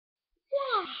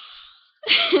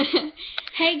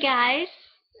Hey guys.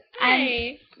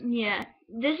 Hi.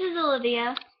 This is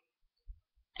Olivia,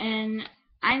 and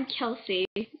I'm Celsey.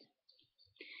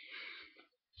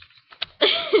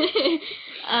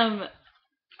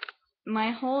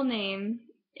 My whole name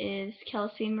is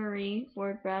Celsey Marie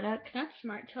Ward Braddock. That's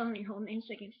smart. Tell them your whole name so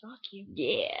they can stalk you.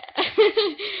 Yeah.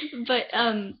 But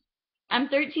I'm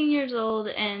 13 years old,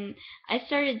 and I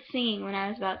started singing when I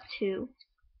was about 2.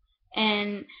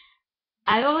 And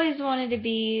I've always wanted to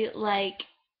be like,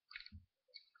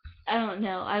 I don't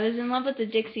know. I was in love with the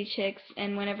Dixie Chicks,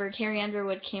 and whenever Carrie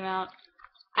Underwood came out,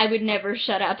 I would never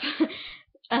shut up.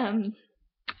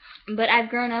 But I've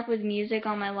grown up with music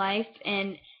all my life,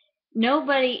 and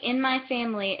nobody in my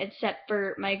family except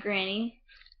for my granny,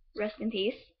 rest in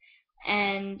peace,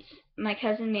 and my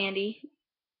cousin Mandy,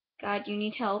 God, you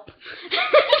need help.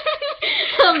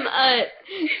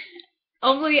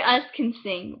 Only us can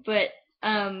sing, but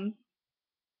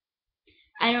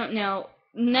I don't know.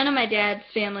 None of my dad's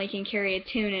family can carry a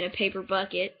tune in a paper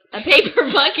bag,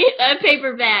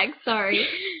 sorry.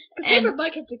 Paper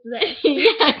buckets exist.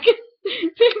 Yeah, 'cause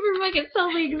paper buckets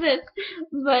totally exist.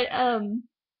 But,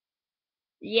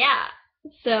 yeah.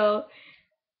 So,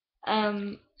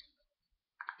 I'm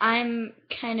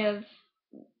kind of,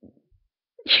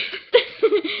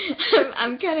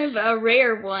 I'm kind of a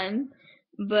rare one,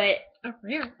 but. A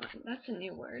rare one? That's a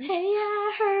new word. Hey,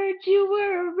 I heard you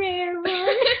were a rare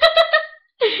one.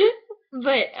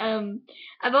 But,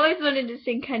 I've always wanted to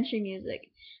sing country music.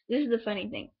 This is the funny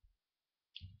thing.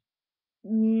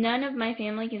 None of my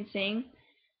family can sing,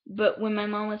 but when my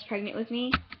mom was pregnant with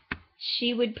me,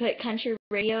 she would put country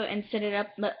radio and set it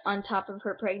up on top of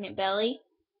her pregnant belly.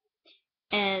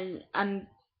 And I'm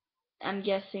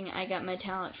guessing I got my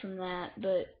talent from that,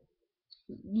 but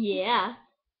yeah.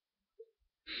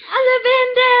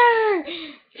 Ollivander!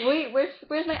 Wait,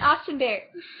 where's my Austin Bear?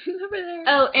 Over there.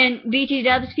 Oh, and BT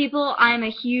Dubs people, I'm a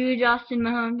huge Austin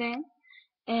Mahone fan.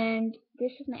 And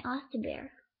this is my Austin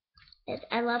Bear.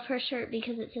 I love her shirt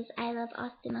because it says I love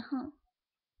Austin Mahone.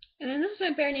 And then this is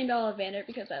my bear named Ollivander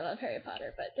because I love Harry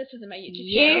Potter, but this isn't my YouTube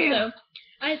Yeah. channel,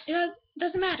 so it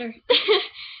doesn't matter.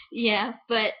 Yeah,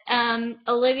 but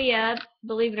Olivia,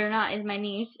 believe it or not, is my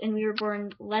niece, and we were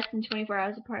born less than 24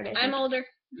 hours apart. I'm older.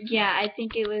 Yeah, I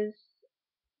think it was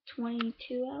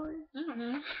 22 hours.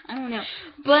 I don't know.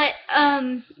 But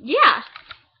yeah.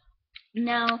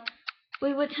 Now,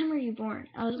 wait, what time were you born?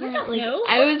 I was born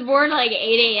I was born like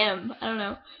 8 a.m. I don't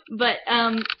know. But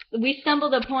we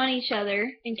stumbled upon each other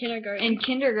in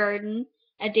kindergarten.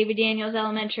 At David Daniels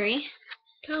Elementary.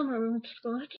 Tell them where we went to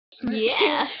school.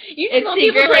 Yeah. It's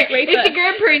in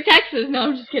Grand Prairie, Texas. No,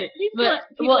 I'm just kidding.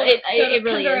 It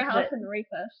really is. Our house and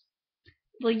rape us.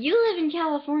 Well, you live in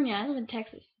California. I live in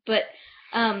Texas. But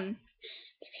they're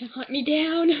gonna hunt me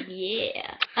down.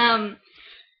 Yeah.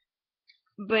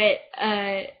 But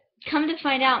come to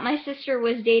find out, my sister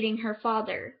was dating her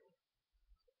father,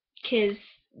 'cause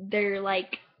they're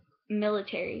like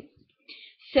military.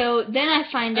 So then I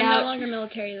find out. I'm no longer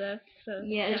military though. So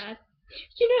yes. sad.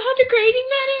 You know how degrading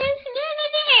that is?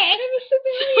 I'm a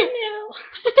civilian now.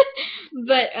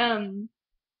 But,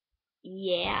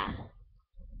 yeah.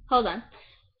 Hold on.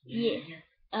 Yeah.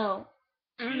 Oh.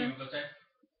 I don't know.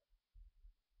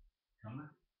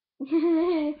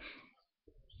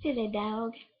 Silly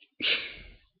dog.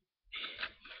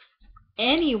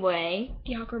 Anyway.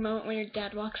 The awkward moment when your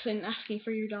dad walks in asking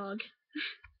for your dog.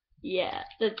 Yeah,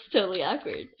 that's totally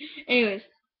awkward. Anyways.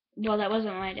 Well, that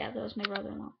wasn't my dad. That was my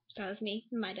brother-in-law. That was me.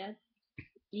 My dad.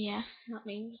 Yeah. Not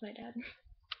me. It was my dad.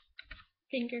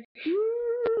 Finger.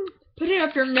 Put it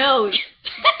up your nose.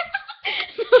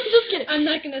 No, I'm just kidding. I'm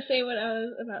not gonna say what I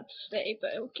was about to say,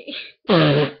 but okay.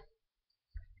 I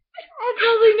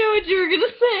probably know what you were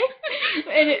gonna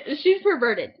say. And she's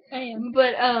perverted. I am.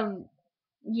 But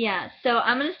yeah. So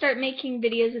I'm gonna start making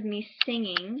videos of me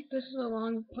singing. This is a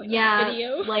long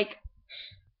video. Like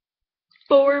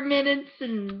 4 minutes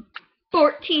and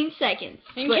 14 seconds.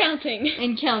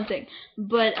 And counting.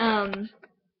 But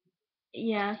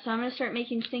yeah, so I'm going to start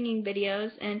making singing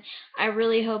videos, and I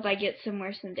really hope I get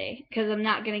somewhere someday, because I'm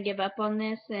not going to give up on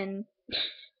this, and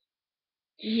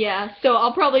yeah, so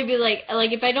I'll probably be like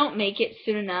if I don't make it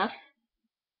soon enough,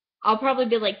 I'll probably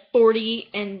be like 40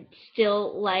 and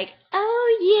still like,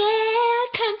 oh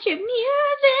yeah, country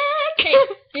music. Hey,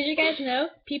 did you guys know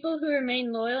people who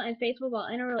remain loyal and faithful while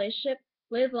in a relationship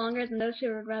live longer than those who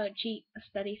would rather cheat? A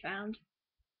study found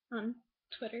on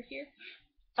Twitter here.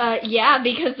 Yeah,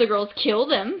 because the girls kill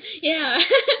them. Yeah.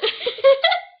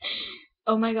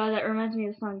 Oh my god, that reminds me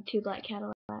of the song Two Black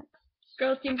Cadillacs.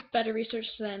 Girls do better research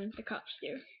than the cops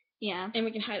do. Yeah. And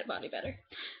we can hide a body better.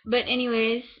 But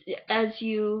anyways, as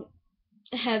you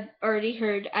have already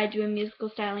heard, I do a musical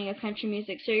styling of country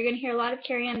music. So you're going to hear a lot of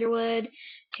Carrie Underwood,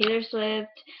 Taylor Swift,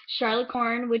 Charlotte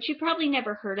Corn, which you probably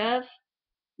never heard of,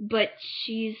 but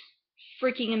she's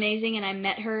freaking amazing, and I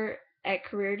met her at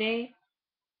Career Day,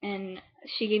 and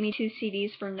she gave me 2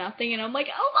 CDs for nothing, and I'm like,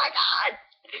 oh my god!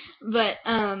 But,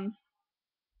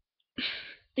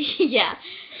 yeah.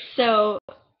 So,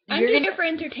 I'm just here for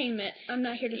entertainment. I'm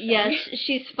not here to sing. Yes,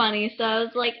 she's funny, so I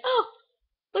was like, oh,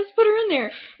 let's put her in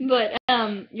there. But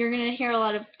you're gonna hear a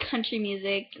lot of country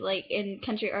music, like in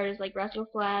country artists like Rascal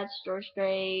Flatts, George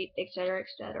Strait, etc.,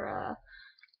 etc.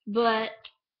 But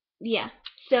yeah,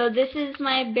 so this is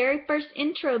my very first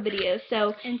intro video.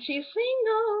 So and she's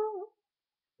single.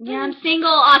 Yeah, I'm single,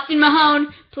 Austin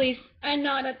Mahone. Please. I'm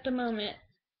not at the moment.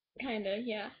 Kinda,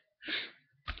 yeah.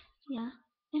 Yeah,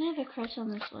 and I have a crush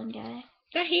on this one guy.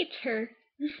 That hates her.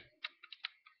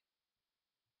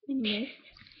 Yes.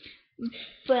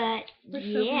 But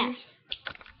yeah.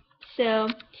 So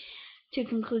to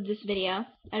conclude this video,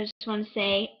 I just want to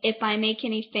say, if I make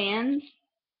any fans,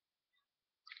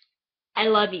 I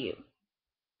love you.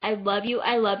 I love you,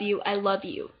 I love you, I love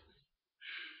you.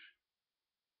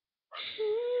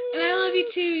 And I love you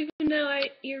too, even though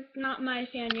you're not my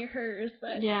fan, you're hers,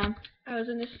 but yeah. I was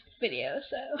in this video,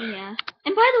 so. Yeah.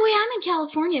 And by the way, I'm in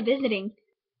California visiting.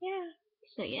 Yeah.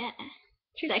 So yeah.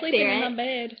 She's Sexy, sleeping right? in my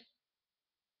bed.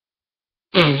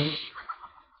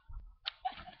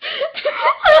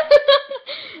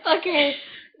 Okay.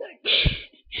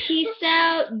 Peace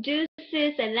out.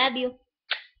 Deuces. I love you.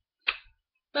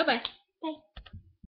 Bye-bye.